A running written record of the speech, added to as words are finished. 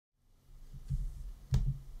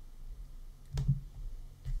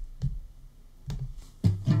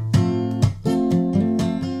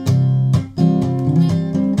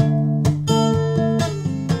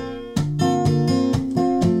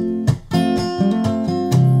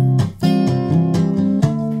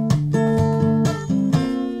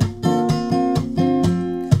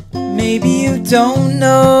don't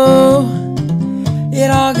know, it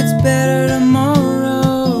all gets better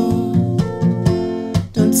tomorrow.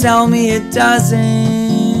 Don't tell me it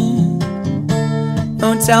doesn't.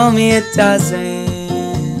 Don't tell me it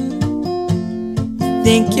doesn't. You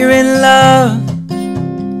think you're in love,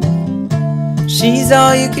 she's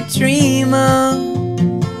all you could dream of.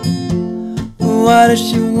 What if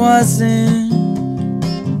she wasn't?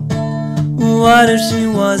 What if she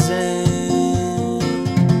wasn't?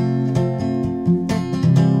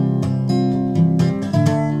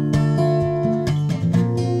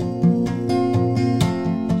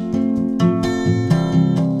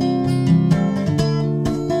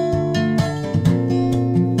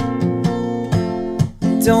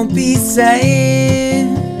 Don't be sad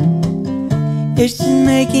if she's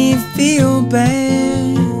making you feel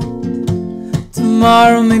bad.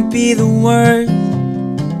 Tomorrow may be the worst.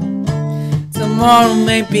 Tomorrow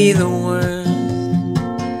may be the worst.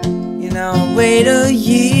 You know, wait a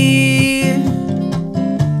year,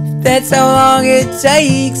 if that's how long it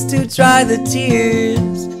takes to dry the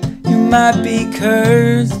tears. You might be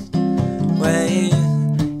cursed. Wait,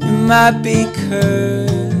 you might be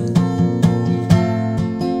cursed.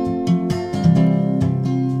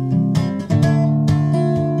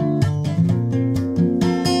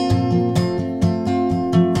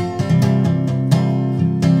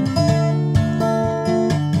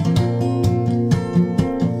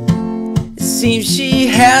 Seems she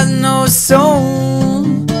has no soul,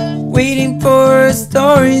 waiting for her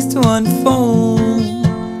stories to unfold.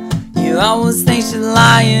 You always think she's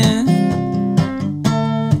lying.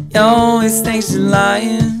 You always think she's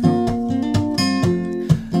lying.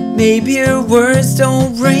 Maybe her words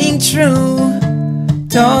don't ring true.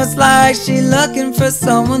 Talks like she's looking for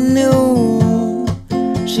someone new.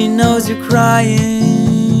 She knows you're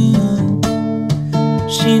crying.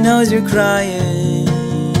 She knows you're crying.